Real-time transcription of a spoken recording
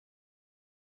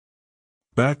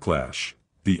Backlash,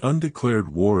 The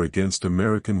Undeclared War Against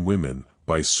American Women,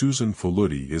 by Susan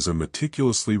Faludi is a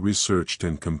meticulously researched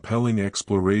and compelling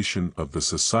exploration of the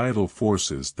societal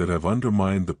forces that have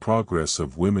undermined the progress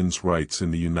of women's rights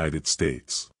in the United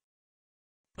States.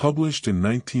 Published in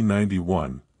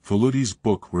 1991, Faludi's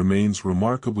book remains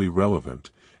remarkably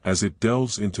relevant, as it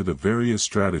delves into the various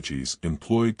strategies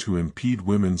employed to impede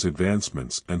women's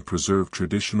advancements and preserve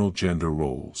traditional gender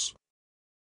roles.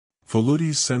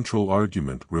 Faludi's central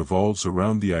argument revolves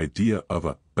around the idea of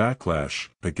a backlash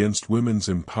against women's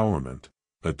empowerment,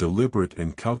 a deliberate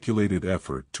and calculated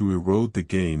effort to erode the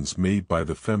gains made by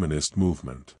the feminist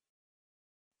movement.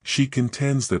 She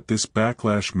contends that this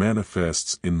backlash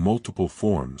manifests in multiple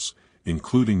forms,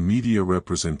 including media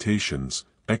representations,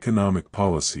 economic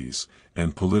policies,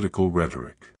 and political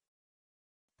rhetoric.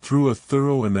 Through a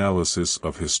thorough analysis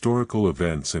of historical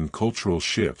events and cultural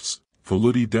shifts,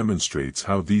 Faludi demonstrates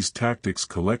how these tactics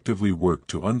collectively work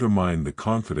to undermine the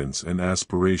confidence and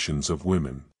aspirations of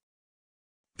women.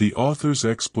 The author's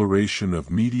exploration of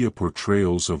media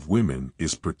portrayals of women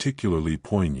is particularly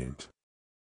poignant.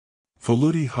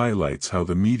 Faludi highlights how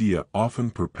the media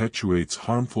often perpetuates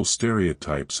harmful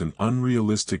stereotypes and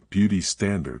unrealistic beauty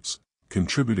standards,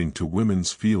 contributing to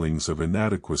women's feelings of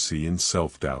inadequacy and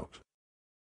self-doubt.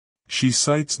 She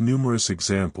cites numerous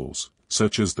examples,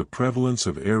 such as the prevalence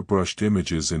of airbrushed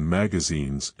images in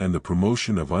magazines and the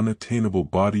promotion of unattainable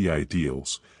body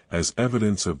ideals, as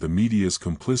evidence of the media's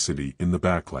complicity in the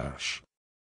backlash.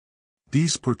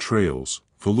 These portrayals,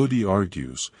 Faludi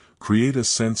argues, create a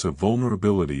sense of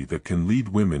vulnerability that can lead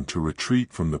women to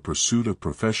retreat from the pursuit of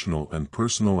professional and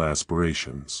personal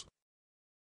aspirations.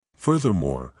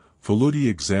 Furthermore, Faludi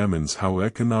examines how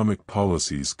economic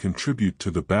policies contribute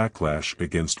to the backlash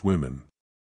against women.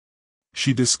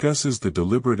 She discusses the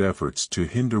deliberate efforts to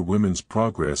hinder women's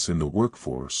progress in the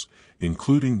workforce,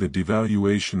 including the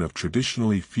devaluation of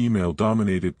traditionally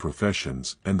female-dominated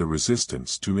professions and the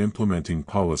resistance to implementing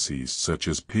policies such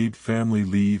as paid family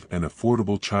leave and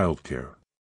affordable childcare.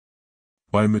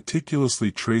 By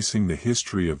meticulously tracing the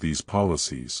history of these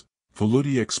policies,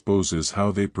 Faludi exposes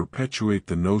how they perpetuate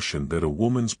the notion that a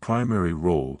woman's primary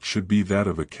role should be that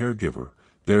of a caregiver,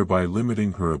 thereby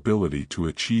limiting her ability to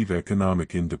achieve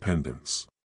economic independence.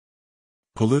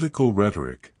 Political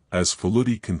rhetoric, as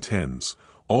Faludi contends,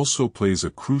 also plays a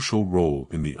crucial role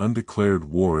in the undeclared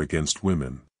war against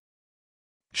women.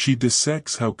 She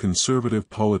dissects how conservative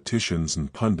politicians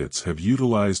and pundits have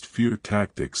utilized fear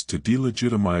tactics to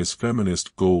delegitimize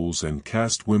feminist goals and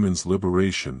cast women's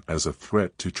liberation as a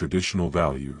threat to traditional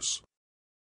values.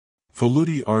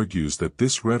 Faludi argues that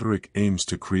this rhetoric aims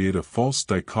to create a false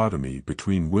dichotomy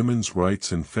between women's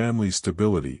rights and family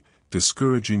stability,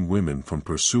 discouraging women from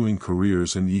pursuing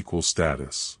careers and equal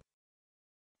status.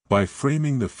 By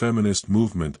framing the feminist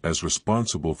movement as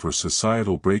responsible for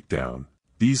societal breakdown,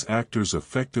 these actors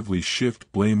effectively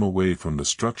shift blame away from the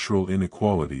structural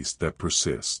inequalities that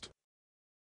persist.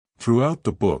 Throughout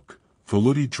the book,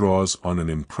 Faludi draws on an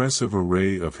impressive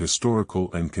array of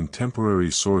historical and contemporary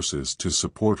sources to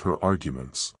support her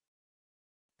arguments.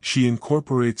 She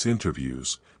incorporates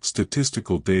interviews,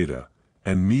 statistical data,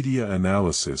 and media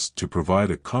analysis to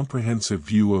provide a comprehensive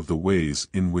view of the ways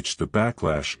in which the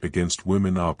backlash against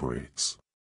women operates.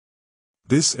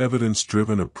 This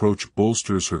evidence-driven approach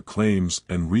bolsters her claims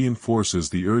and reinforces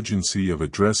the urgency of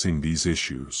addressing these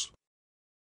issues.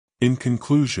 In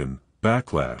conclusion,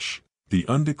 Backlash, The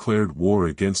Undeclared War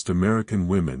Against American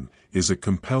Women, is a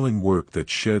compelling work that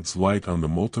sheds light on the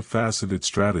multifaceted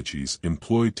strategies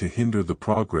employed to hinder the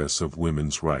progress of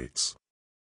women's rights.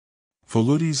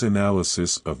 Faludi's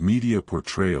analysis of media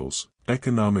portrayals,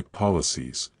 economic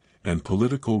policies, and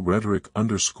political rhetoric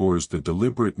underscores the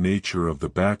deliberate nature of the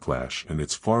backlash and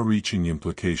its far-reaching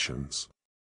implications.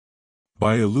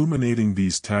 By illuminating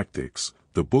these tactics,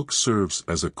 the book serves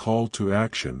as a call to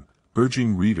action,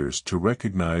 urging readers to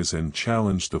recognize and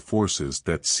challenge the forces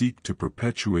that seek to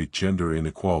perpetuate gender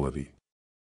inequality.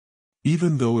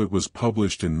 Even though it was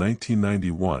published in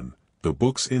 1991, the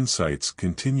book's insights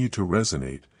continue to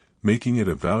resonate, making it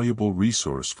a valuable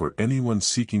resource for anyone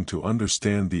seeking to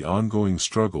understand the ongoing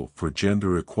struggle for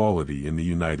gender equality in the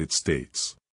United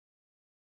States.